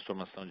ideia da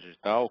transformação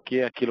digital, o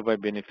que aquilo vai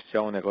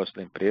beneficiar o negócio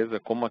da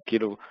empresa, como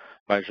aquilo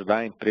vai ajudar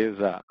a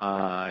empresa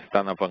a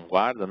estar na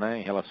vanguarda, né,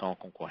 em relação à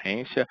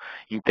concorrência,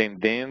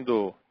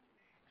 entendendo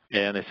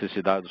a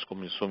necessidade dos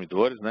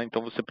consumidores, né?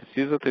 Então você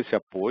precisa ter esse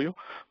apoio,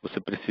 você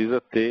precisa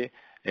ter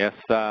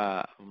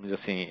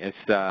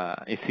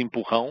esse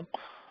empurrão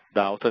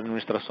da alta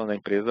administração da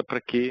empresa para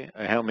que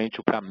realmente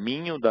o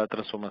caminho da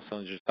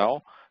transformação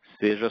digital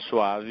seja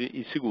suave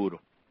e seguro.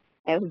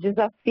 Os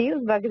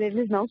desafios, Wagner,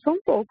 eles não são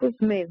poucos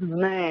mesmo,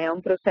 né? É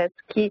um processo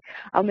que,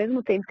 ao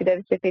mesmo tempo que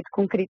deve ser feito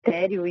com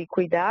critério e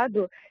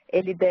cuidado,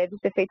 ele deve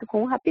ser feito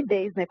com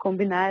rapidez, né?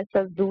 Combinar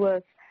essas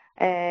duas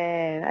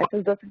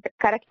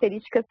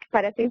características que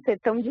parecem ser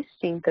tão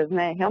distintas,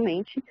 né?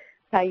 Realmente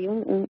está aí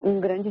um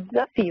grande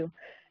desafio.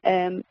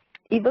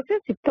 E você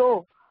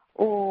citou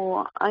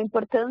a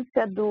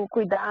importância do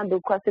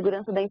cuidado com a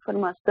segurança da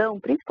informação,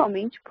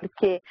 principalmente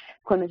porque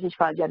quando a gente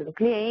fala de área do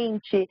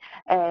cliente,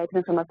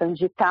 transformação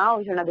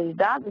digital, jornada de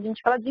dados, a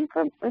gente fala de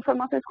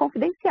informações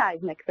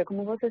confidenciais, né? Que foi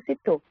como você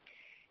citou.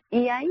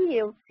 E aí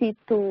eu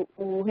cito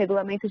o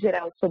Regulamento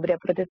Geral sobre a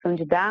Proteção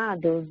de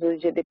Dados, o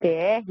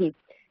GDPR,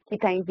 que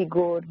está em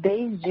vigor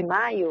desde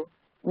maio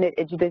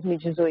de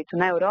 2018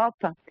 na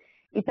Europa,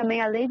 e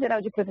também a Lei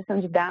Geral de Proteção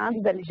de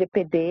Dados, a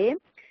LGPD,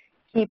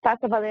 que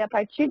passa a valer a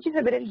partir de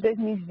fevereiro de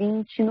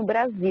 2020 no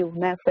Brasil,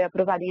 né? Foi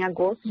aprovada em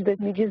agosto de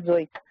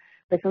 2018,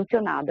 foi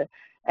sancionada.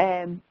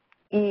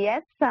 E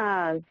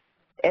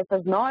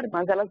essas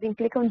normas, elas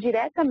implicam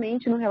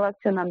diretamente no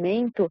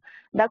relacionamento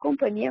da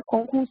companhia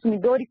com o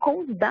consumidor e com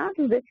os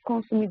dados desse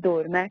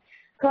consumidor, né?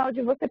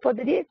 Cláudio, você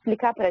poderia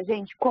explicar para a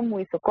gente como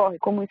isso ocorre,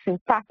 como isso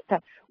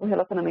impacta o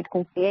relacionamento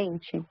com o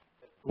cliente?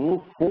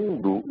 No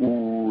fundo,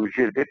 o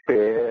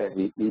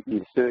GDPR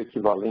e seu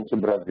equivalente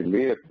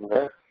brasileiro,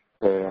 né,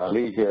 a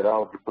Lei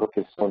Geral de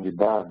Proteção de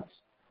Dados,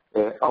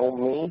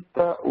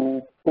 aumenta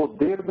o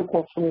poder do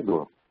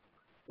consumidor.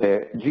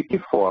 De que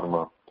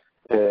forma?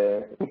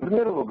 Em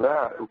primeiro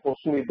lugar, o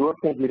consumidor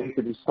tem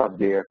direito de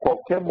saber a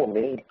qualquer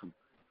momento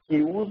que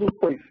uso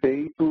foi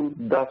feito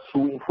da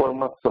sua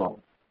informação.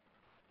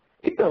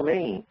 E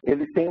também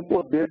ele tem o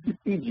poder de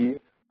pedir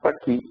para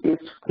que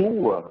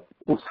exclua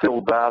o seu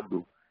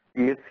dado,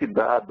 e esse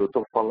dado, eu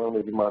estou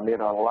falando de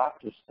maneira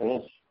lato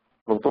sensu,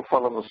 não estou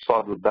falando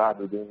só do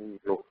dado do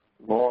nível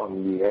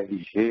nome,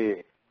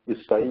 RG,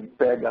 isso aí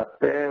pega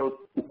até o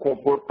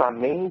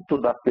comportamento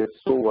da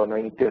pessoa na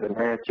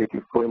internet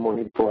que foi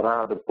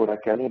monitorado por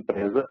aquela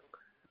empresa.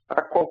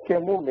 A qualquer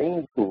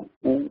momento,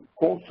 o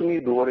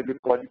consumidor ele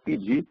pode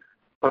pedir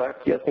para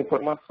que essa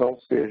informação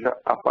seja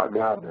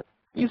apagada.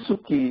 Isso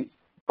que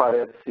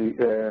parece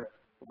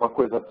uma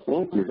coisa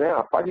simples,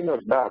 apague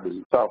meus dados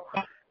e tal,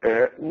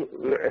 é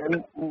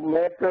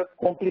mega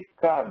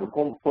complicado,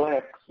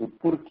 complexo.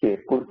 Por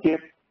quê? Porque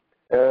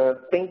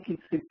tem que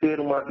se ter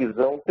uma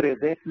visão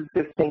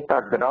 360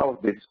 graus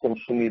desse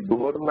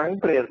consumidor na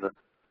empresa.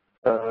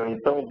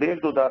 Então,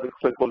 desde o dado que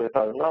foi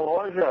coletado na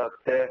loja,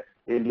 até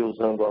ele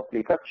usando o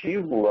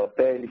aplicativo,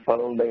 até ele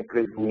falando da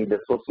empresa em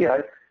mídias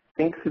sociais,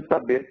 tem que se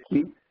saber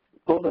que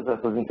todas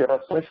essas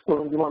interações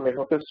foram de uma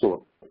mesma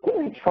pessoa. Quando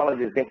a gente fala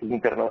de exemplos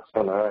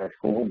internacionais,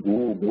 como o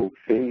Google,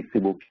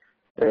 Facebook,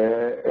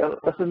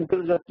 essas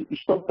empresas já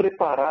estão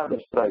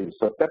preparadas para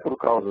isso, até por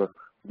causa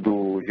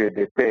do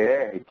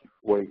GDPR, que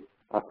foi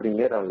a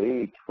primeira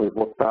lei que foi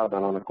votada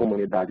lá na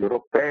Comunidade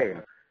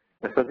Europeia.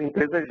 Essas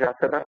empresas já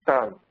se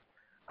adaptaram.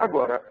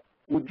 Agora,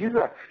 o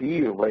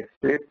desafio vai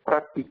ser para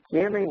a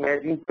pequena e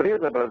média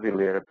empresa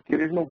brasileira, porque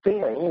eles não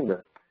têm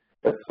ainda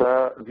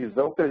essa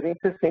visão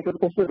 360 do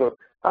consumidor.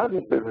 As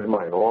empresas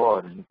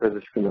maiores,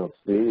 empresas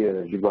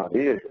financeiras, de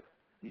varejo,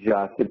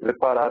 já se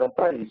prepararam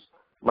para isso.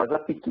 Mas a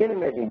pequena e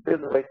média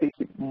empresa vai ter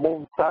que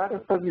montar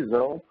essa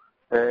visão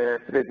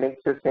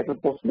 360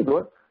 do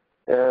consumidor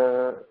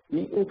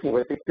E, enfim,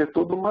 vai ter que ter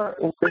toda uma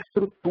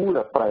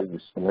infraestrutura para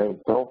isso, né?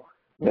 Então,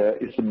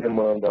 isso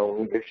demanda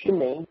um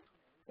investimento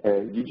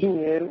de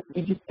dinheiro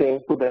e de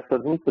tempo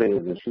dessas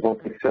empresas que vão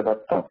ter que se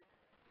adaptar.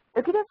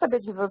 Eu queria saber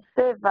de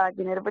você,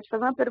 Wagner, eu vou te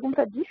fazer uma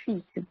pergunta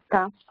difícil,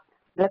 tá?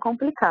 Ela é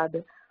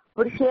complicada.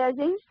 Porque a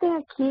gente tem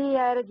aqui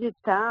a era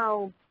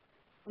digital,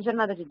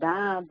 jornada de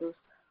dados,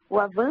 o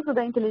avanço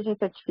da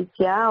inteligência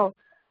artificial,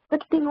 só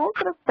que tem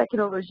outras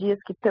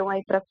tecnologias que estão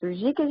aí para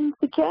surgir que a gente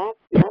sequer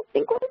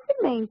tem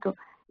conhecimento.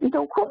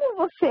 Então, como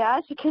você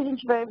acha que a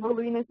gente vai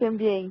evoluir nesse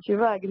ambiente,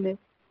 Wagner?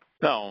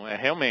 Não,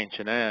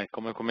 realmente, né?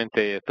 Como eu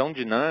comentei, é tão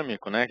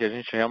dinâmico, né, que a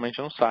gente realmente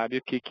não sabe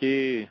o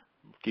que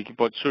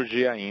pode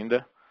surgir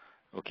ainda,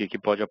 o que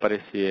pode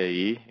aparecer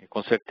aí. E,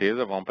 com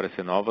certeza vão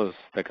aparecer novas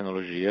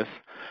tecnologias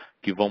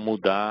que vão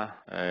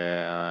mudar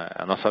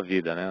a nossa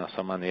vida, né? A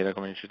nossa maneira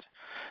como a gente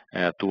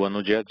atua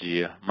no dia a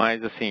dia.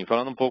 Mas, assim,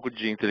 falando um pouco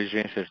de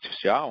inteligência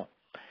artificial,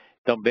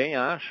 também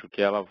acho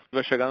que ela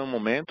vai chegar num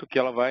momento que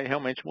ela vai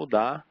realmente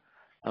mudar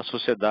a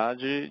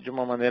sociedade de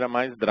uma maneira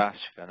mais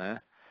drástica, né?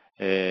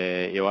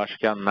 Eu acho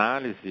que a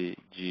análise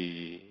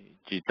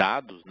de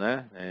dados,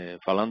 né?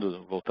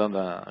 Voltando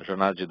à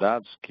jornada de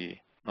dados, que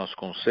nosso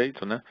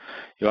conceito, né?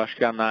 Eu acho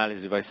que a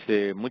análise vai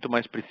ser muito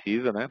mais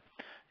precisa, né?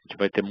 A gente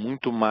vai ter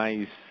muito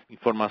mais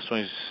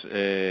informações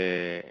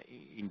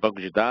em banco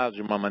de dados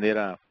de uma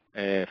maneira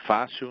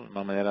fácil, de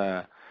uma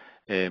maneira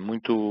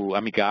muito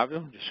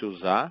amigável de se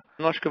usar.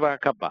 Não acho que vai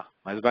acabar,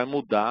 mas vai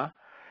mudar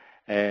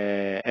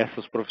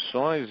essas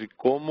profissões e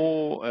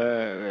como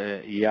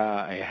e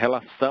a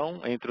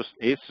relação entre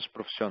esses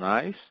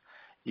profissionais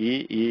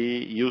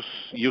e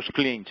os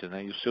clientes,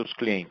 né, e os seus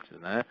clientes,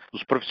 né,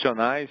 os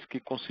profissionais que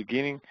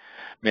conseguirem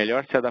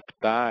melhor se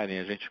adaptarem.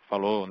 A gente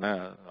falou,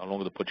 né, ao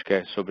longo do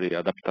podcast sobre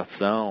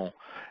adaptação,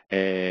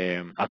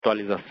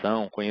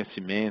 atualização,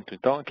 conhecimento.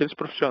 Então, aqueles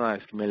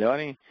profissionais que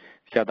melhorem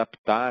se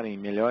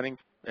adaptarem,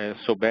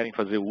 souberem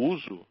fazer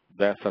uso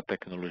dessa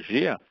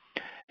tecnologia,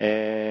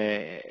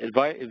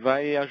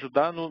 vai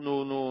ajudar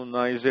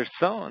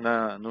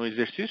no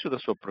exercício da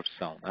sua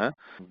profissão, né?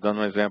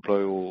 Dando um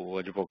exemplo, o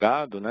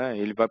advogado, né?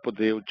 Ele vai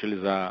poder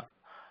utilizar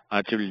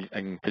a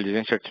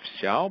inteligência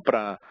artificial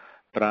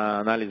para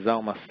analisar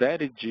uma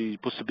série de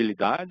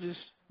possibilidades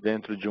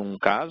dentro de um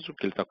caso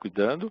que ele está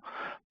cuidando,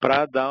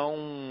 para dar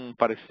um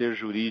parecer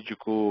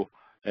jurídico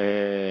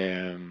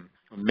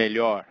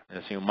melhor,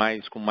 assim,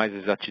 com mais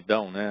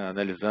exatidão, né?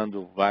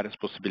 Analisando várias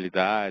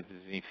possibilidades,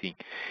 enfim.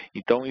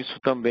 Então, isso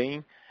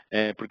também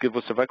porque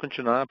você vai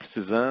continuar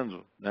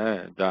precisando,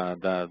 né,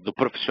 do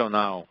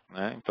profissional,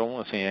 né? Então,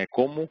 assim,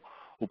 como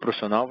o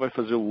profissional vai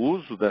fazer o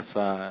uso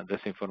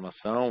dessa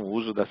informação, o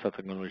uso dessa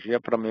tecnologia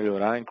para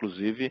melhorar,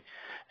 inclusive,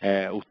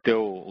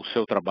 o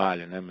seu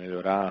trabalho, né?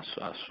 Melhorar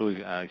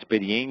a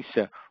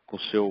experiência com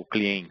o seu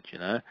cliente,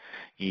 né?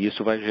 E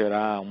isso vai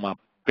gerar uma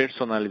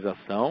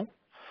personalização,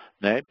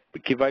 né,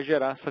 que vai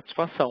gerar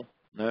satisfação,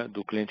 né,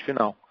 do cliente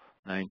final,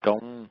 né?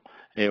 Então,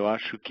 eu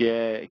acho que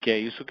é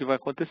isso que vai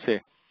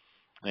acontecer,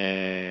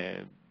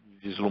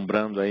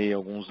 vislumbrando aí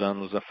alguns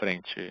anos à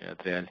frente,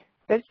 Adriele.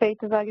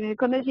 Perfeito, Wagner.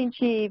 Quando a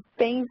gente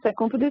pensa,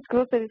 com tudo isso que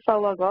você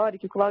falou agora,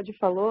 que o Cláudio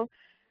falou,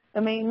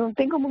 também não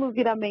tem como não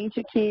vir à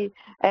mente que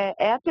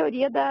é a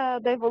teoria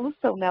da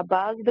evolução, né? A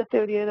base da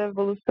teoria da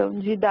evolução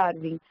de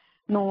Darwin.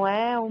 Não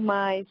é o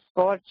mais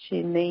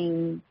forte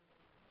nem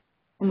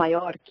o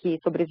maior que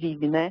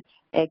sobrevive, né?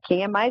 É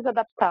quem é mais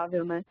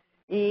adaptável, né?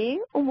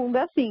 E o mundo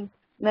é assim,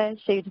 né?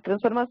 Cheio de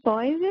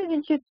transformações e a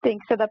gente tem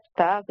que se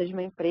adaptar, seja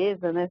uma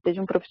empresa, né? Seja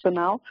um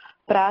profissional,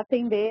 para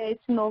atender a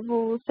esse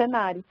novo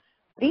cenário.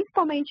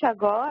 Principalmente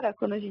agora,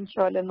 quando a gente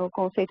olha no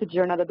conceito de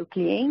jornada do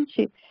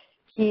cliente,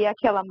 que é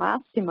aquela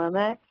máxima,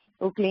 né?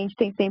 O cliente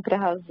tem sempre a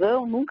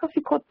razão, nunca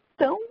ficou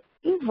tão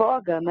em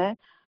voga, né?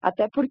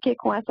 Até porque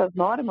com essas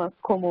normas,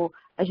 como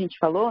a gente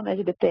falou, né,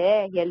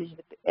 GDPR,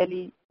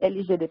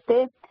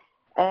 LGDP,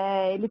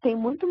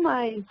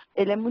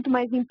 ele é muito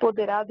mais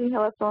empoderado em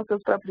relação aos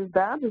seus próprios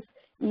dados,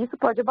 e isso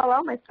pode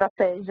abalar uma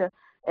estratégia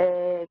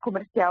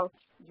comercial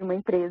de uma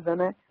empresa,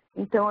 né?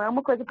 Então, é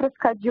uma coisa para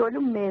ficar de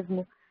olho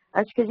mesmo.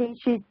 Acho que a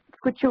gente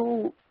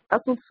discutiu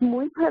assuntos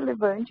muito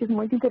relevantes,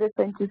 muito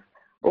interessantes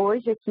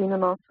hoje aqui no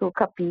nosso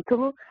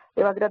capítulo.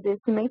 Eu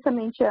agradeço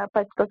imensamente a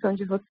participação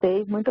de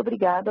vocês. Muito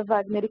obrigada,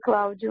 Wagner e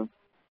Cláudio.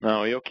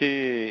 Não, eu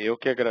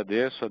que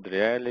agradeço,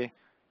 Adriele,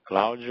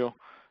 Cláudio.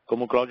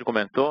 Como o Cláudio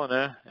comentou,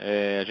 né,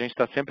 a gente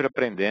está sempre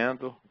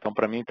aprendendo. Então,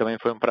 para mim também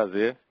foi um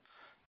prazer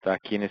estar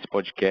aqui nesse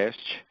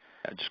podcast,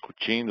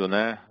 discutindo,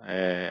 né,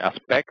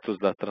 aspectos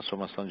da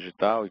transformação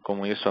digital e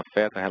como isso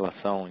afeta a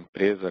relação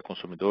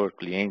empresa-consumidor,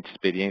 cliente,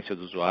 experiência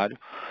do usuário.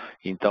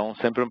 Então,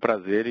 sempre um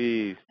prazer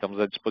e estamos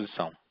à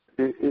disposição.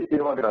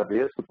 Eu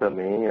agradeço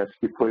também, acho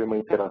que foi uma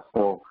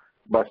interação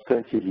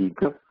bastante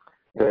rica.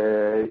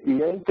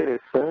 E é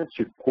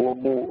interessante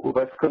como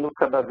vai ficando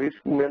cada vez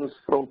com menos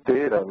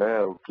fronteira,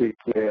 né? O que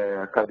é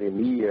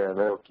academia,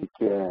 né? O que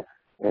é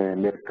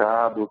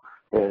mercado.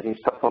 A gente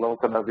está falando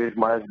cada vez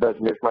mais das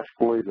mesmas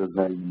coisas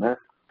aí, né?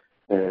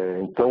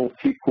 Então,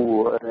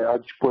 fico à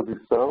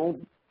disposição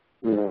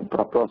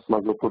para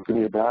próximas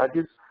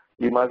oportunidades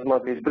E mais uma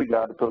vez,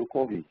 obrigado pelo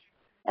convite.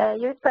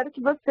 Eu espero que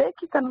você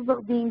que está nos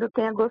ouvindo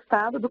tenha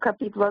gostado do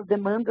capítulo As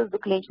Demandas do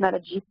Cliente na Era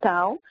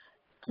Digital,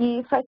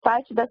 que faz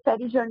parte da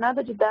série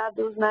Jornada de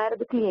Dados na Era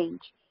do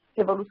Cliente,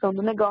 Revolução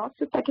do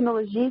Negócio,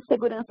 Tecnologia e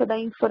Segurança da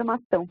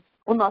Informação.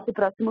 O nosso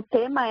próximo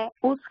tema é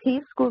os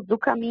riscos do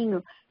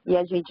caminho, e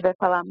a gente vai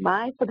falar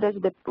mais sobre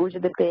o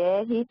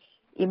GDPR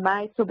e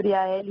mais sobre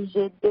a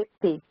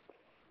LGDP.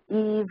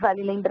 E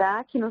vale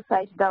lembrar que no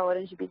site da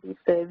Orange Business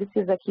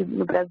Services, aqui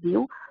no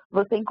Brasil,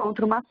 você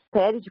encontra uma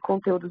série de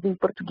conteúdos em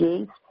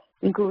português,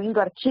 incluindo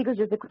artigos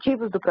de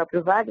executivos do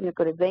próprio Wagner,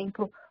 por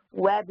exemplo,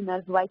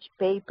 webinars, white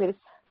papers,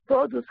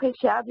 todos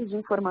recheados de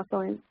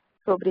informações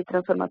sobre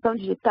transformação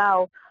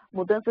digital,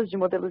 mudanças de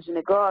modelos de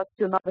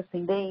negócio, novas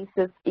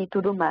tendências e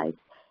tudo mais.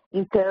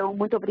 Então,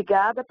 muito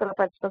obrigada pela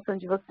participação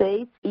de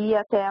vocês e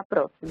até a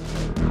próxima.